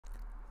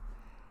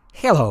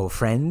Hello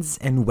friends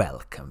and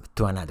welcome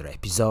to another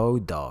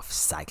episode of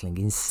Cycling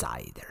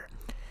Insider.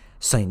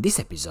 So in this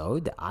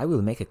episode I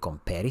will make a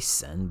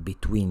comparison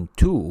between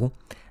two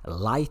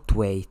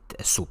lightweight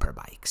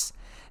superbikes.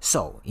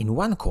 So in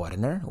one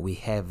corner we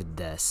have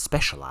the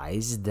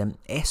specialized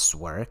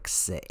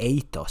S-Works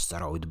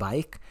Aethos road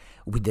bike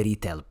with the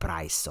retail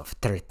price of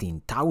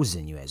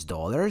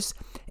 $13,000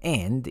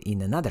 and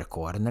in another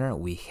corner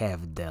we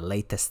have the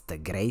latest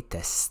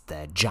greatest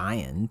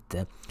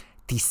giant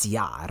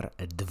TCR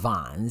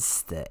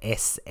Advanced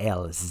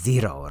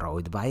SL0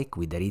 road bike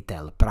with a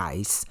retail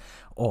price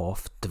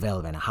of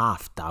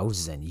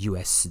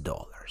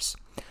 $12,500.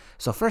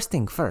 So first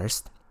thing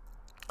first,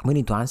 we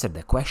need to answer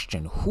the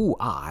question, who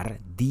are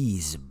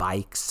these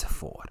bikes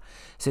for?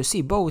 So you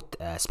see both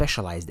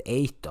specialized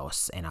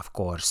Aethos and of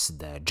course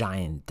the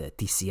giant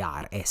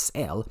TCR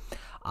SL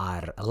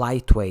are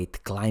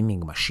lightweight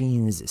climbing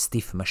machines,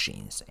 stiff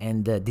machines,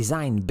 and the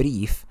design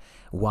brief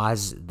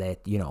was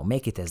that,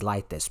 make it as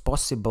light as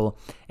possible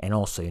and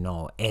also,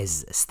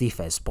 as stiff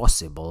as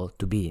possible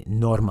to be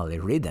normally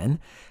ridden.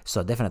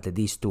 So definitely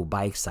these two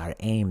bikes are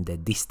aimed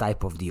at this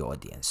type of the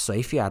audience. So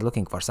if you are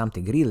looking for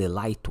something really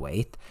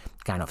lightweight,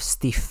 kind of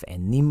stiff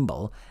and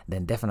nimble,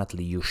 then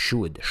definitely you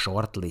should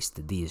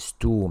shortlist these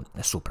two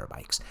super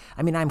bikes.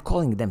 I mean, I'm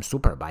calling them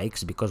super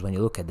bikes because when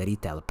you look at the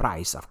retail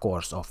price, of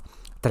course, of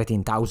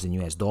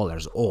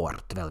 $13,000 or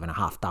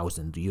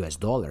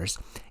 $12,500,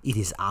 it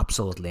is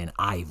absolutely an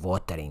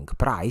eye-watering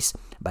price,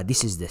 but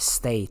this is the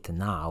state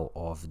now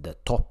of the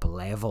top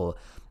level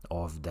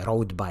of the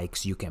road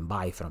bikes you can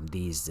buy from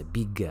these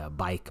big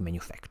bike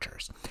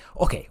manufacturers.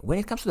 Okay, when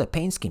it comes to the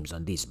paint schemes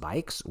on these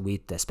bikes,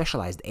 with the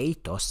specialized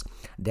Aethos,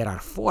 there are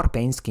 4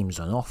 paint schemes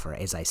on offer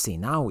as I see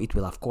now. It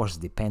will of course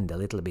depend a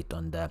little bit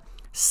on the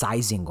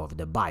sizing of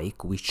the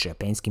bike, which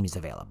paint scheme is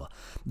available.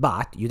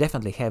 But you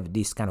definitely have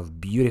this kind of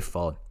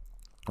beautiful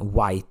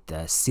white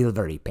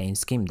silvery paint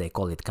scheme. They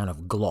call it kind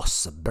of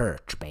gloss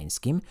birch paint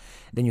scheme.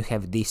 Then you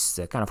have this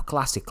kind of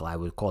classical, I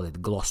would call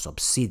it gloss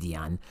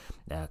obsidian,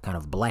 kind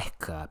of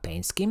black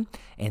paint scheme.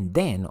 And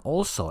then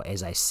also,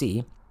 as I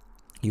see,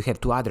 you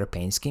have 2 other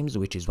paint schemes,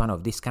 which is one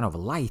of this kind of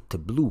light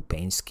blue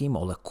paint scheme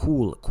or a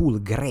cool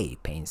gray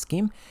paint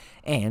scheme,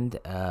 and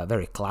a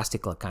very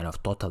classical kind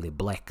of totally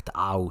blacked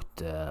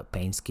out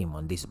paint scheme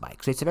on this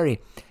bike. So it's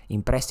very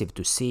impressive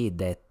to see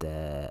that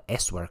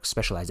S-Works,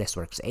 specialized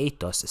S-Works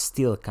Aethos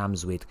still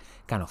comes with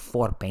kind of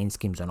 4 paint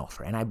schemes on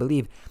offer. And I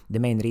believe the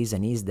main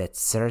reason is that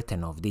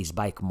certain of these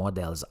bike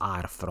models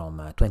are from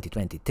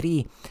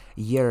 2023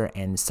 year,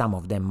 and some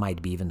of them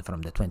might be even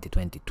from the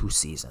 2022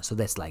 season. So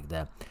that's like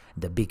the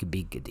big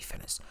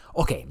difference.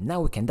 Okay,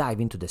 now we can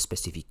dive into the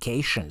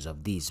specifications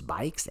of these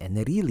bikes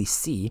and really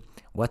see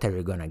what are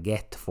you gonna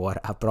get for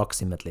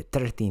approximately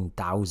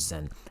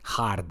 13,000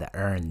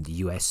 hard-earned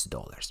US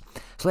dollars.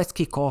 So let's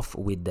kick off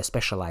with the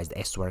specialized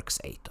S-Works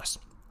Aethos.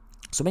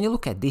 So when you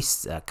look at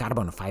this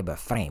carbon fiber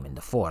frame in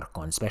the fork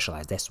on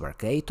specialized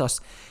S-Works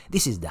Aethos,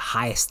 this is the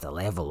highest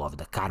level of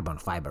the carbon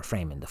fiber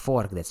frame in the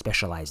fork that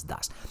Specialized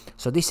does.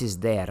 So this is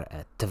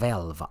their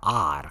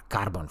 12R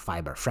carbon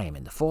fiber frame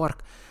in the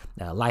fork,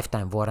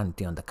 lifetime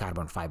warranty on the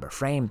carbon fiber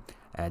frame.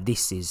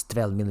 This is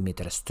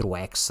 12mm through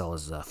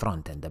axles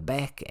front and the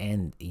back,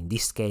 and in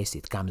this case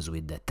it comes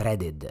with the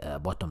threaded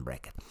bottom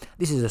bracket.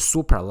 This is a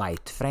super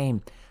light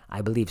frame.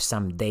 I believe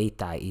some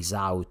data is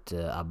out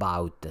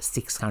about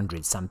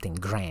 600 something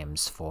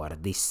grams for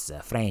this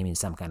frame in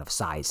some kind of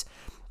size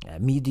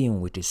medium,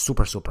 which is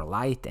super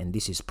light, and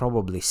this is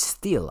probably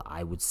still,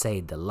 I would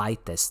say, the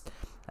lightest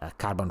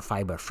carbon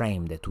fiber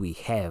frame that we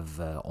have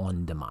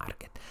on the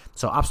market.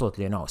 So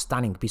absolutely,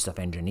 stunning piece of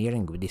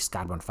engineering with this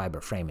carbon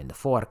fiber frame in the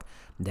fork.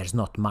 There's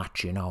not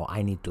much,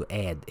 I need to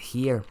add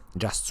here,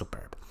 just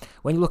superb.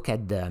 When you look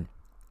at the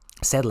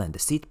saddle and the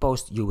seat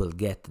post, you will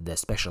get the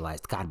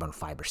specialized carbon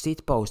fiber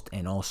seat post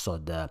and also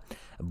the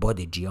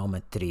body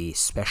geometry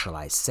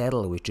specialized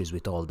saddle, which is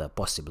with all the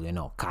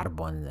possible,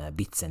 carbon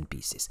bits and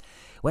pieces.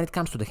 When it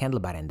comes to the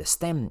handlebar and the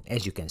stem,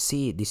 as you can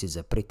see, this is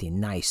a pretty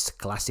nice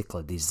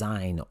classical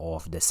design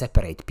of the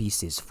separate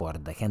pieces for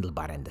the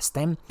handlebar and the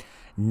stem.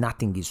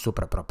 Nothing is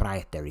super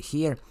proprietary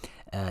here.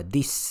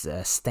 This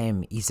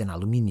stem is an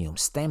aluminum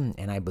stem,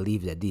 and I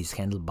believe that these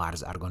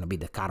handlebars are going to be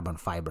the carbon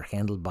fiber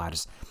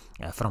handlebars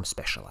from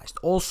Specialized.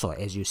 Also,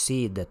 as you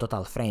see, the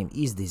total frame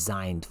is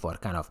designed for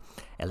kind of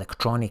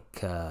electronic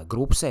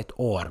group set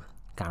or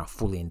kind of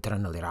fully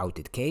internally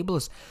routed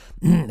cables,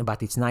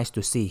 but it's nice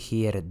to see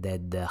here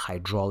that the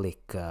hydraulic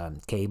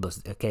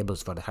cables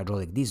for the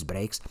hydraulic disc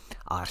brakes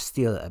are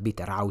still a bit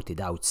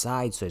routed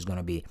outside, so it's going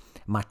to be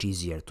much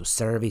easier to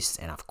service,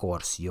 and of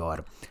course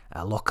your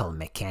local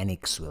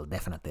mechanics will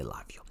definitely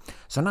love you.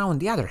 So now on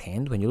the other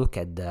hand, when you look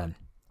at the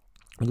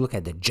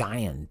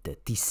giant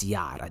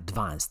TCR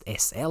Advanced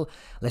SL,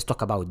 let's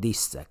talk about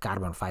this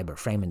carbon fiber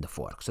frame and the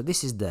fork. So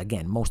this is the,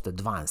 again, most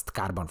advanced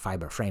carbon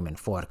fiber frame and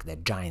fork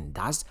that Giant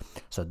does.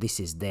 So this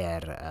is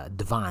their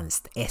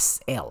Advanced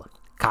SL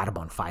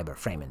carbon fiber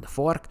frame and the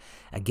fork.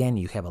 Again,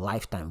 you have a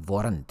lifetime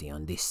warranty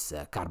on this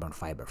carbon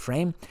fiber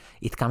frame.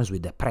 It comes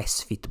with the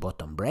press fit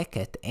bottom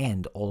bracket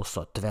and also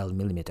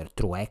 12mm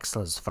through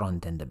axles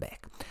front and the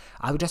back.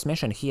 I would just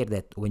mention here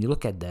that when you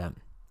look at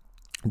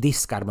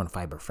this carbon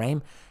fiber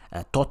frame,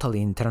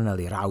 totally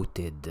internally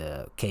routed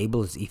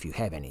cables, if you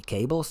have any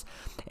cables,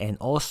 and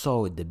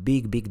also the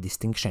big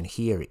distinction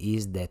here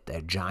is that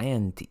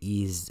Giant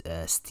is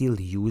still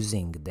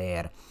using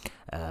their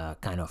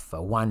kind of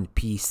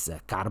one-piece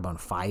carbon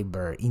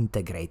fiber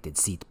integrated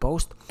seat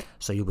post,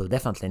 so you will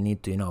definitely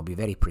need to be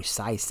very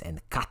precise and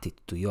cut it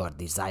to your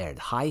desired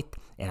height.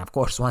 And of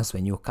course, once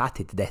when you cut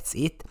it, that's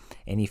it.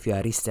 And if you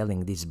are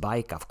reselling this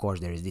bike, of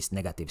course there is this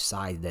negative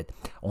side that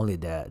only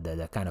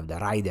the kind of the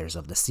riders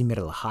of the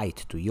similar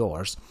height to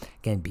yours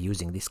can be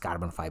using this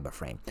carbon fiber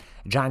frame.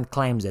 Giant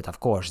claims that of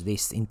course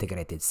this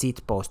integrated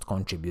seat post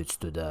contributes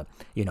to the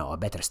a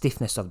better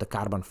stiffness of the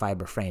carbon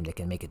fiber frame. They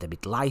can make it a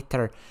bit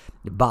lighter,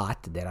 but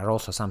there are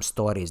also some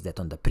stories that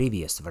on the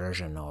previous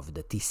version of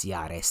the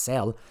TCR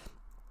SL,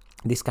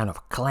 this kind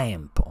of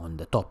clamp on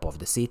the top of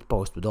the seat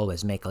post would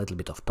always make a little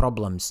bit of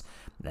problems,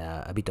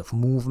 a bit of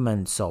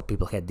movement, so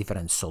people had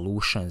different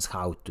solutions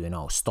how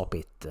to stop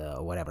it,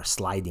 whatever,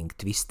 sliding,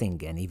 twisting,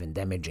 and even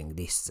damaging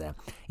this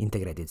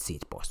integrated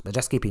seat post. But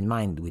just keep in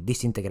mind, with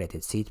this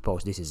integrated seat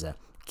post, this is a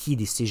key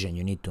decision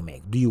you need to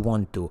make. Do you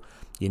want to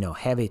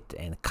have it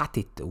and cut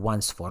it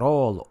once for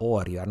all,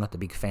 or you are not a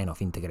big fan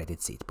of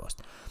integrated seat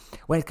post?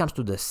 When it comes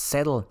to the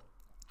saddle,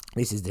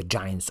 this is the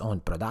Giant's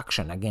own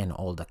production. Again,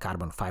 all the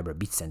carbon fiber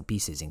bits and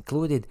pieces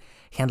included.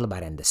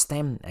 Handlebar and the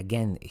stem.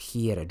 Again,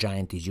 here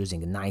Giant is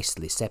using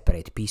nicely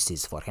separate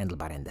pieces for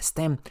handlebar and the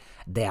stem.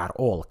 They are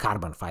all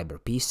carbon fiber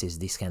pieces,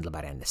 this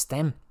handlebar and the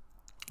stem.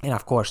 And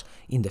of course,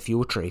 in the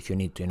future, if you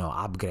need to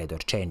upgrade or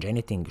change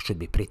anything, it should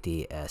be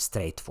pretty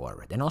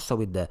straightforward. And also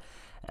with the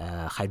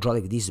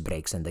hydraulic disc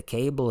brakes and the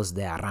cables,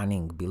 they are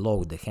running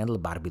below the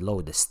handlebar,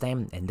 below the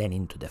stem, and then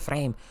into the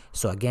frame.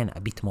 So again,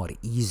 a bit more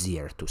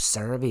easier to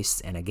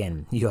service, and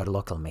again, your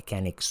local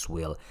mechanics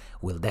will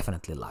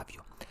definitely love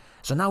you.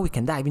 So now we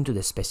can dive into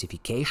the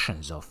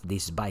specifications of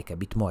this bike, a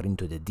bit more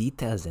into the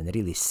details, and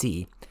really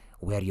see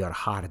where your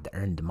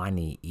hard-earned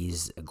money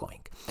is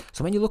going.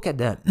 So when you look at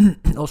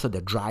also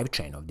the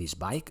drivetrain of this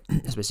bike,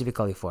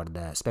 specifically for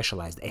the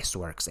specialized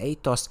S-Works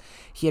Aethos,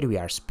 here we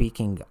are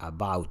speaking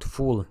about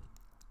full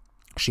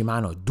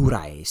Shimano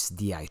Dura-Ace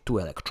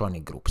Di2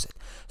 electronic group set.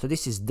 So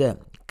this is the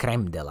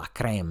creme de la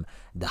creme,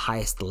 the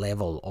highest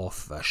level of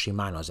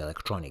Shimano's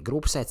electronic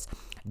group sets.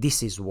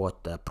 This is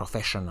what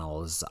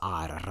professionals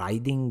are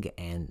riding,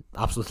 and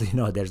absolutely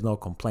there's no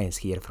complaints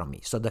here from me.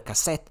 So the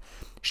cassette,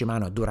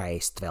 Shimano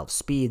Dura-Ace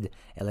 12-speed,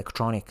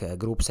 electronic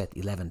group set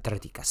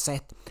 1130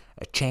 cassette,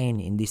 a chain,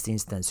 in this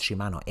instance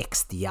Shimano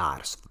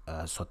XTRs,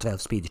 so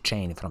 12-speed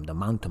chain from the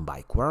mountain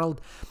bike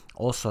world.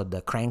 Also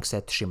the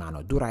crankset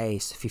Shimano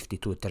Dura-Ace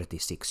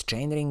 5236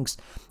 chain rings,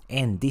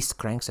 and this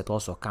crankset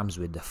also comes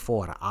with the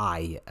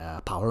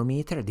 4i power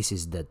meter. This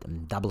is the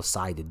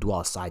double-sided,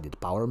 dual-sided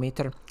power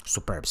meter,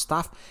 superb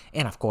stuff.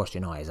 And of course,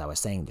 as I was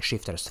saying, the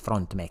shifters,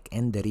 front mech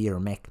and the rear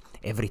mech,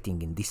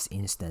 everything in this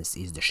instance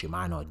is the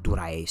Shimano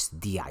Dura-Ace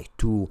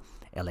Di2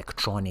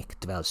 electronic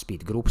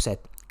 12-speed group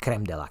set,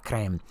 creme de la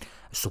creme,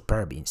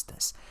 superb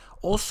instance.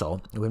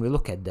 Also, when we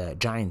look at the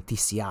Giant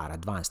TCR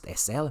Advanced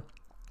SL,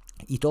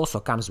 it also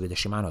comes with the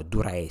Shimano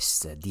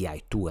Dura-Ace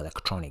Di2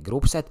 electronic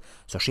group set,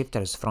 so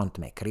shifters, front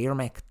mech, rear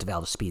mech,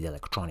 12-speed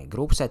electronic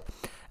group set,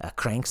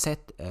 crankset,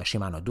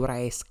 Shimano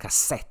Dura-Ace,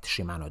 cassette,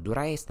 Shimano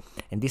Dura-Ace,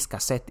 and this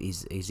cassette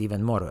is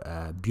even more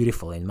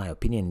beautiful in my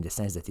opinion, in the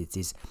sense that it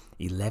is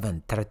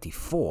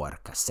 1134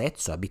 cassette,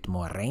 so a bit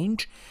more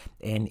range.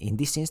 And in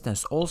this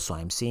instance also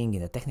I'm seeing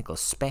in the technical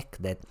spec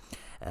that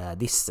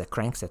this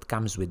crankset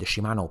comes with the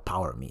Shimano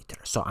power meter.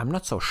 So I'm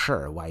not so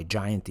sure why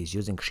Giant is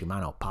using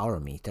Shimano power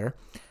meter,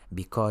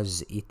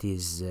 because it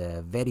is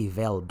very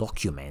well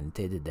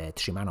documented that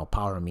Shimano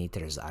power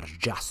meters are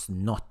just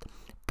not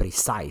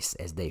precise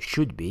as they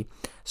should be.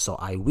 So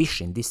I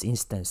wish in this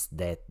instance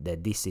that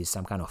this is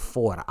some kind of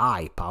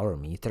 4i power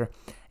meter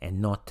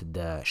and not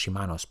the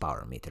Shimano's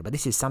power meter. But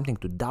this is something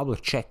to double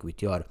check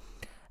with your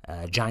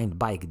Giant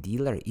bike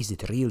dealer. Is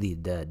it really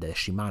the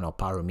Shimano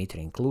power meter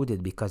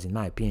included? Because in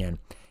my opinion,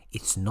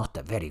 it's not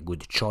a very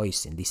good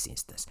choice in this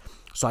instance.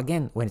 So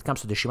again, when it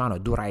comes to the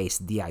Shimano Dura-Ace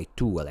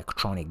Di2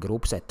 electronic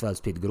group set,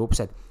 12-speed group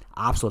set,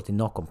 absolutely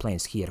no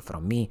complaints here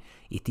from me.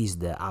 It is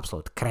the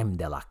absolute creme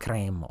de la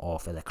creme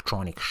of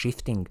electronic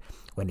shifting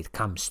when it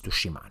comes to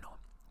Shimano.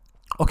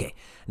 Okay,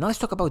 now let's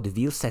talk about the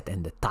wheel set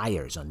and the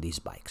tires on these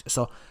bikes.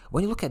 So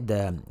when you look at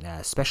the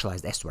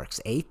specialized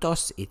S-Works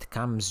Aethos, it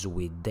comes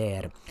with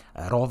their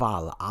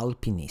Roval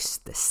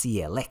Alpinist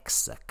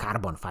CLX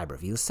carbon fiber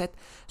wheel set.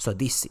 So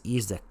this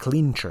is a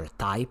clincher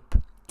type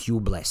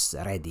tubeless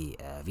ready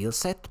wheel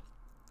set.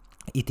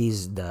 It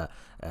is the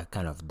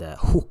kind of the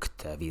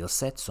hooked wheel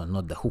set, so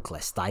not the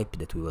hookless type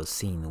that we will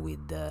see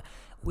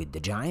with the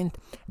Giant.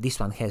 This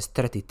one has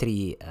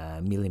 33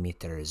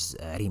 millimeters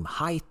rim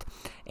height,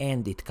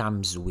 and it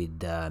comes with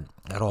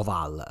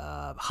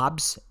Roval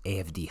hubs,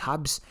 AFD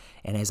hubs,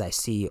 and as I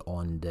see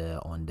on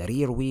the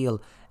rear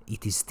wheel,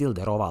 it is still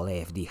the Roval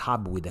AFD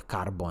hub with the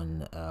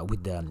carbon,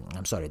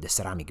 the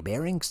ceramic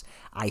bearings.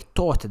 I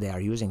thought they are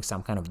using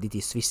some kind of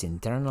DT Swiss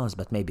internals,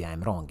 but maybe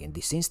I'm wrong in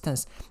this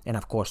instance. And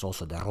of course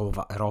also the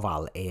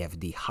Roval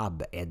AFD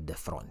hub at the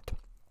front.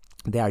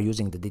 They are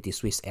using the DT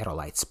Swiss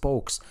Aerolite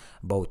spokes,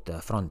 both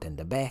the front and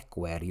the back,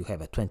 where you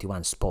have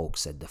 21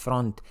 spokes at the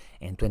front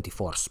and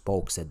 24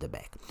 spokes at the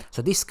back.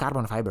 So this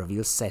carbon fiber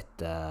wheel set,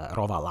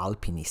 Roval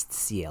Alpinist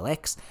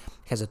CLX,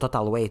 has a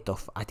total weight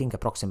of, I think,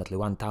 approximately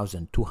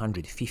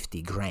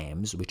 1,250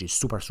 grams, which is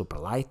super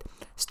light.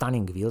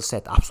 Stunning wheel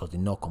set, absolutely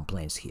no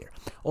complaints here.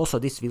 Also,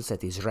 this wheel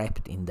set is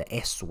wrapped in the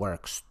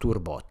S-Works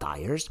Turbo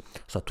tires,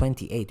 so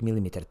 28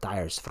 millimeter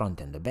tires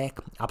front and the back.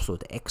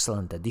 Absolute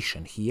excellent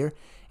addition here,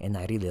 and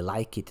I really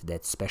like it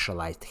that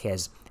Specialized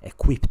has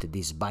equipped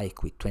this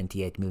bike with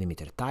 28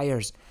 millimeter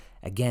tires.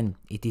 Again,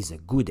 it is a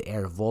good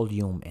air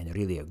volume and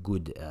really a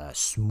good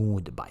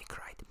smooth bike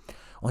ride.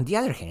 On the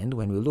other hand,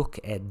 when we look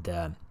at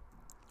the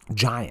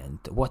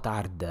Giant, what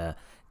are the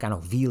kind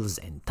of wheels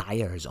and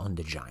tires on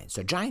the Giant?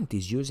 So Giant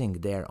is using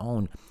their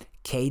own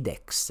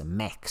Cadex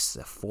Max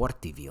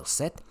 40 wheel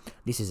set.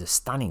 This is a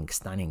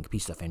stunning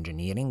piece of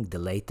engineering, the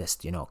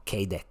latest,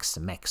 Cadex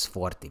Max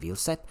 40 wheel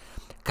set.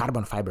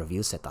 Carbon fiber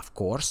wheel set, of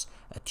course,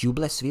 a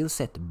tubeless wheel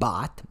set,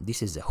 but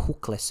this is a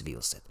hookless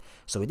wheel set.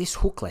 So with this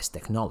hookless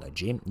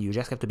technology, you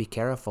just have to be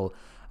careful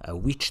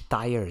which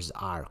tires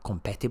are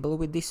compatible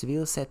with this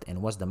wheel set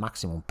and what's the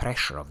maximum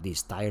pressure of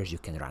these tires you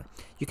can run.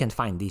 You can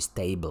find these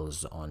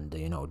tables on the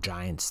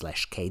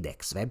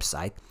Giant/Cadex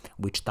website,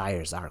 which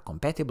tires are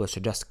compatible, so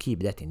just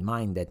keep that in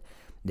mind, that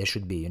there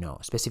should be a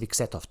specific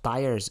set of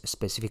tires,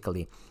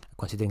 specifically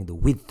considering the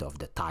width of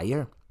the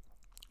tire,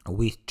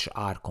 which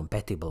are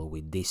compatible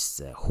with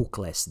this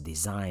hookless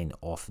design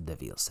of the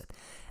wheel set.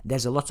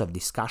 There's a lot of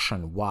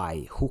discussion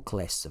why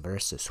hookless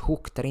versus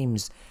hook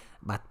trims,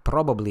 but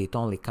probably it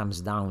only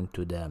comes down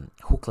to the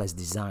hookless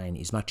design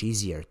is much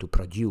easier to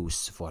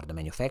produce for the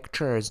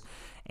manufacturers,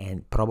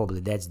 and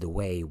probably that's the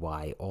way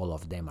why all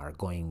of them are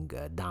going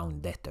down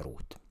that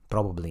route,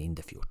 probably in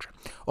the future.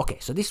 Okay,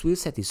 so this wheel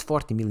set is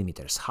 40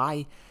 millimeters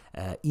high,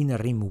 inner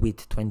rim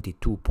width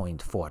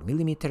 22.4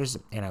 millimeters,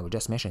 and I will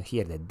just mention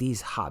here that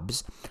these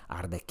hubs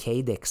are the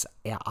Cadex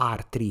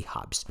R3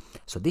 hubs.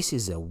 So this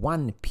is a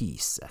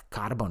one-piece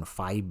carbon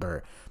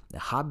fiber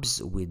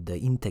hubs with the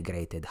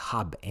integrated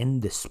hub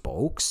and the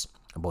spokes,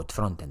 both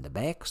front and the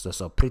back,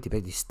 so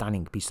pretty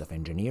stunning piece of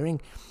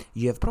engineering.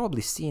 You have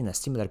probably seen a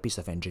similar piece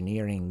of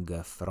engineering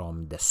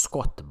from the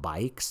Scott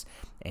bikes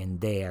and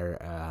their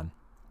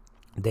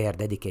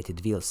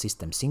dedicated wheel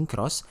system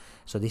Synchros.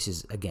 So this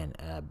is again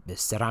the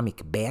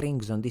ceramic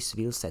bearings on this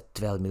wheel set,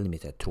 12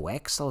 millimeter through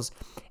axles,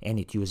 and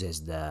it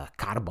uses the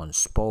carbon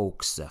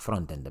spokes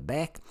front and the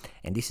back.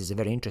 And this is a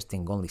very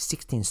interesting, only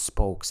 16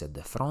 spokes at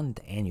the front,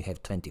 and you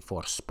have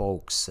 24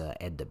 spokes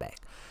at the back.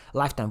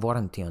 Lifetime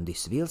warranty on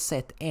this wheel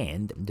set,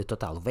 and the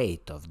total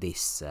weight of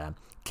this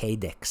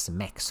Cadex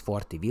Max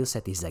 40 wheel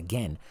set is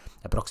again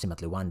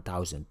approximately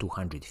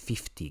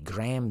 1,250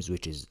 grams,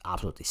 which is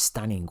absolutely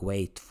stunning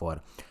weight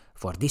for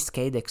this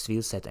Cadex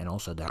wheel set and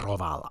also the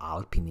Roval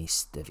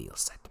Alpinist wheel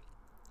set.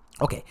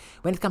 Okay,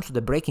 when it comes to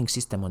the braking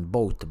system on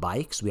both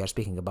bikes, we are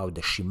speaking about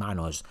the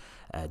Shimano's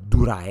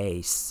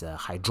Dura-Ace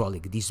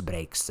hydraulic disc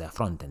brakes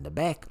front and the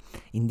back.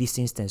 In this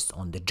instance,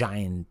 on the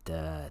Giant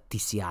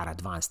TCR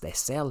Advanced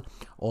SL,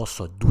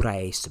 also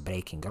Dura-Ace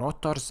braking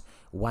rotors,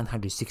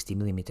 160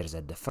 millimeters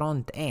at the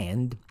front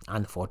and,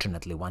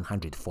 unfortunately,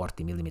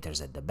 140 millimeters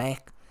at the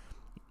back.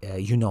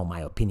 You know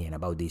my opinion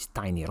about these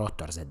tiny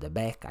rotors at the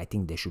back. I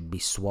think they should be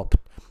swapped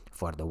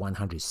for the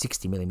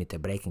 160 millimeter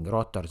braking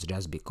rotors,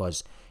 just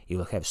because you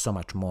will have so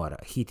much more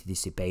heat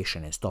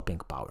dissipation and stopping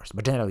powers.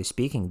 But generally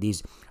speaking,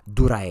 these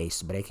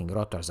Dura-Ace braking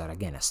rotors are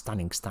again a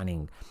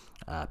stunning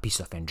piece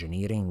of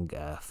engineering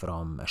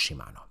from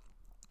Shimano.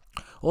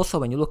 Also,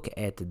 when you look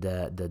at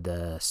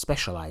the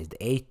Specialized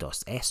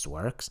Aethos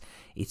S-Works,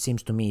 it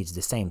seems to me it's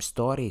the same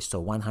story. So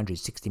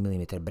 160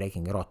 millimeter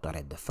braking rotor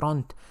at the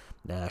front,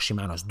 the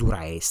Shimano's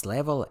Dura-Ace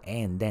level,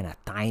 and then a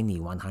tiny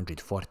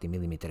 140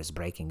 millimeters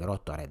braking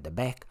rotor at the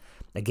back.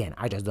 Again,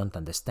 I just don't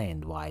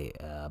understand why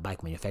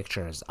bike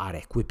manufacturers are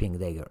equipping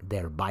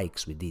their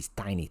bikes with these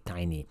tiny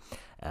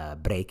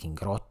braking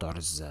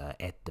rotors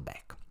at the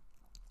back.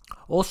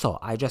 Also,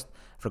 I just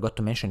forgot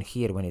to mention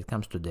here, when it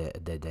comes to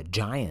the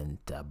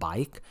Giant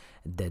bike,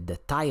 the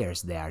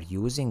tires they are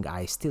using,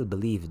 I still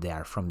believe they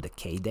are from the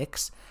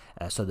Cadex.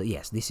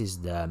 Yes, this is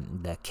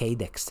the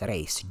Cadex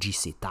Race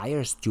GC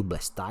tires,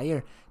 tubeless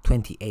tire,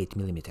 28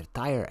 millimeter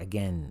tire.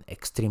 Again,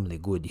 extremely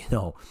good,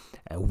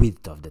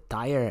 width of the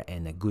tire,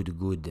 and a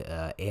good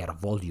air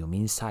volume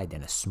inside,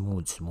 and a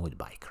smooth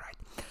bike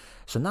ride.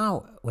 So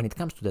now, when it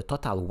comes to the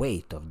total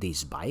weight of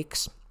these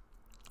bikes,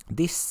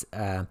 this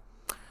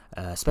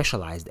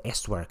specialized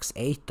S-Works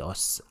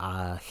Aethos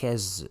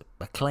has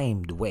a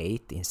claimed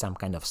weight in some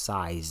kind of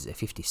size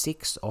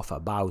 56 of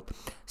about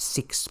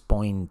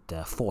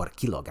 6.4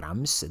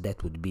 kilograms.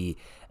 That would be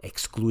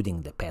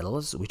excluding the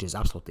pedals, which is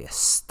absolutely a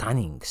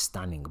stunning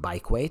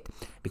bike weight,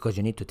 because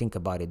you need to think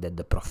about it that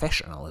the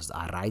professionals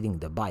are riding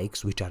the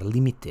bikes which are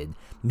limited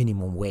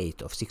minimum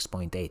weight of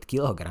 6.8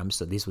 kilograms.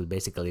 So this would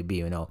basically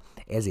be,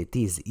 as it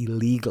is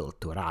illegal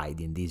to ride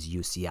in these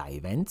UCI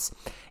events.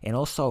 And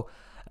also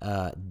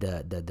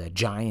the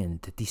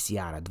giant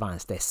TCR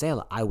Advanced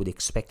SL, I would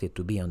expect it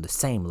to be on the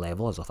same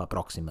levels of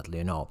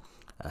approximately,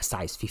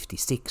 size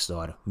 56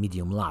 or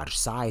medium large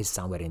size,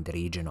 somewhere in the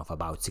region of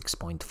about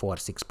 6.4,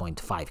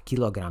 6.5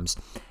 kilograms,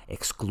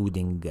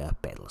 excluding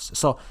pedals.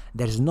 So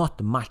there's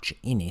not much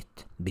in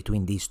it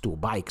between these two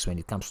bikes when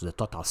it comes to the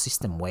total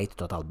system weight,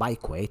 total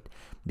bike weight,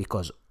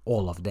 because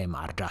all of them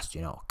are just,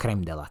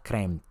 creme de la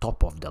creme,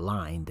 top of the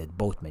line that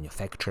both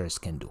manufacturers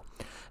can do.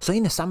 So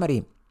in a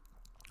summary,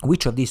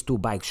 which of these two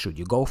bikes should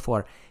you go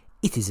for?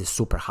 It is a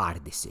super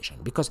hard decision,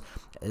 because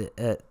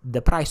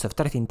the price of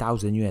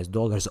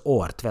 $13,000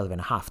 or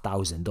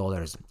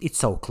 $12,500, it's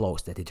so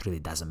close that it really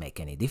doesn't make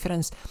any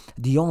difference.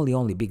 The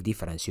only big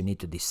difference you need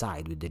to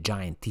decide with the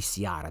giant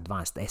TCR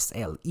Advanced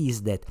SL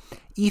is that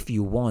if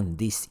you want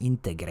this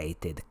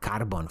integrated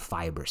carbon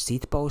fiber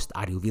seat post,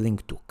 are you willing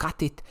to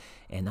cut it?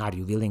 And are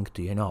you willing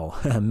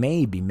to,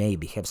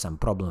 maybe have some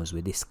problems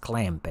with this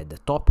clamp at the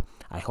top?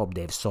 I hope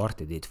they've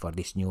sorted it for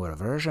this newer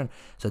version.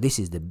 So this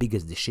is the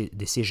biggest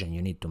decision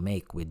you need to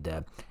make with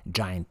the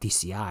giant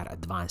TCR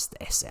Advanced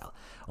SL.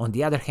 On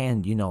the other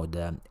hand,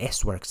 the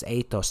S-Works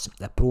Aethos,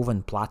 a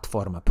proven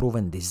platform, a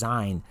proven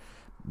design,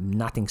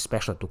 nothing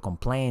special to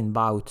complain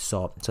about,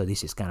 so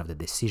this is kind of the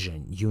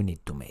decision you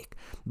need to make.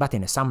 But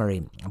in a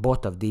summary,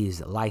 both of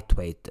these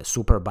lightweight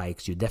super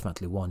bikes, you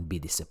definitely won't be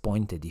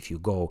disappointed if you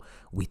go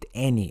with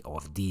any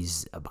of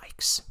these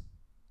bikes.